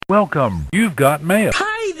Welcome. You've got mail.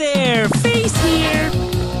 Hi there, Face here.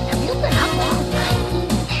 Have you been up all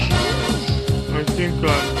night? I think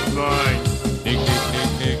I'm fine.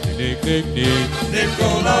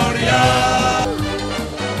 Nickelodeon!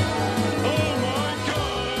 Oh my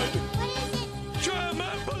god!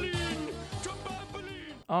 Trampoline!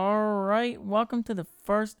 All right, welcome to the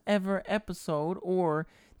first ever episode, or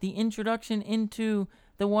the introduction into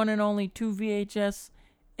the one and only 2VHS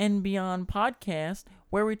and Beyond podcast,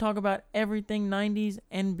 where we talk about everything 90s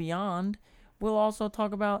and beyond. We'll also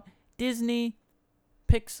talk about Disney,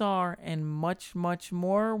 Pixar, and much, much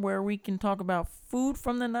more, where we can talk about food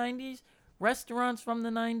from the 90s, restaurants from the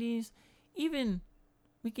 90s,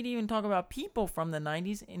 we could even talk about people from the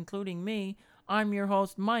 90s, including me. I'm your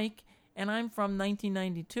host, Mike, and I'm from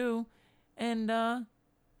 1992, and, I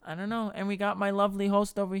don't know, and we got my lovely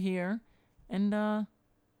host over here, and,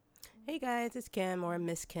 Hey guys, it's Kim, or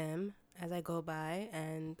Miss Kim, as I go by,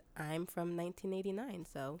 and I'm from 1989,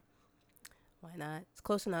 so why not? It's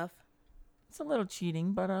close enough. it's a little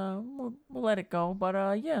cheating, but we'll let it go.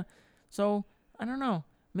 But yeah, so I don't know.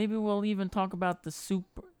 Maybe we'll even talk about the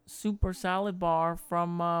super salad bar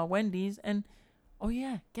from Wendy's. And oh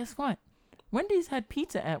yeah, guess what? Wendy's had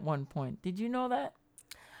pizza at one point. Did you know that?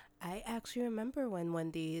 I actually remember when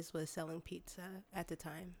Wendy's was selling pizza at the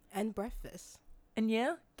time, and breakfast. And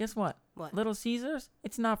yeah, guess what? What? Little Caesars?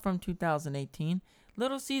 It's not from 2018.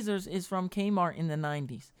 Little Caesars is from Kmart in the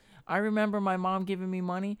 90s. I remember my mom giving me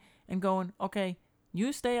money and going, okay,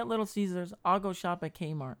 you stay at Little Caesars. I'll go shop at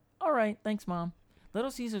Kmart. All right, thanks, Mom.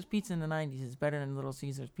 Little Caesars pizza in the 90s is better than Little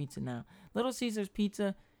Caesars pizza now. Little Caesars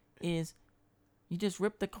pizza is, you just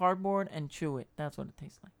rip the cardboard and chew it. That's what it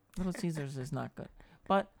tastes like. Little Caesars is not good.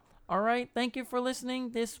 But all right, thank you for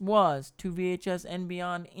listening. This was 2VHS and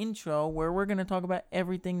Beyond intro, where we're going to talk about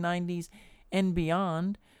everything 90s and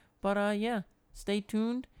beyond. But yeah, stay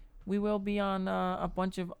tuned. We will be on a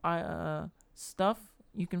bunch of stuff.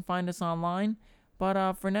 You can find us online.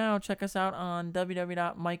 But for now, check us out on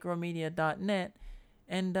www.micromedia.net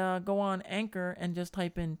and go on Anchor and just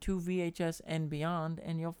type in 2VHS and Beyond,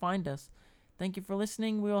 and you'll find us. Thank you for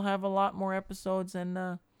listening. We'll have a lot more episodes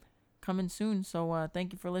and coming soon. So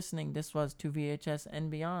thank you for listening. This was 2VHS and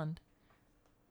Beyond.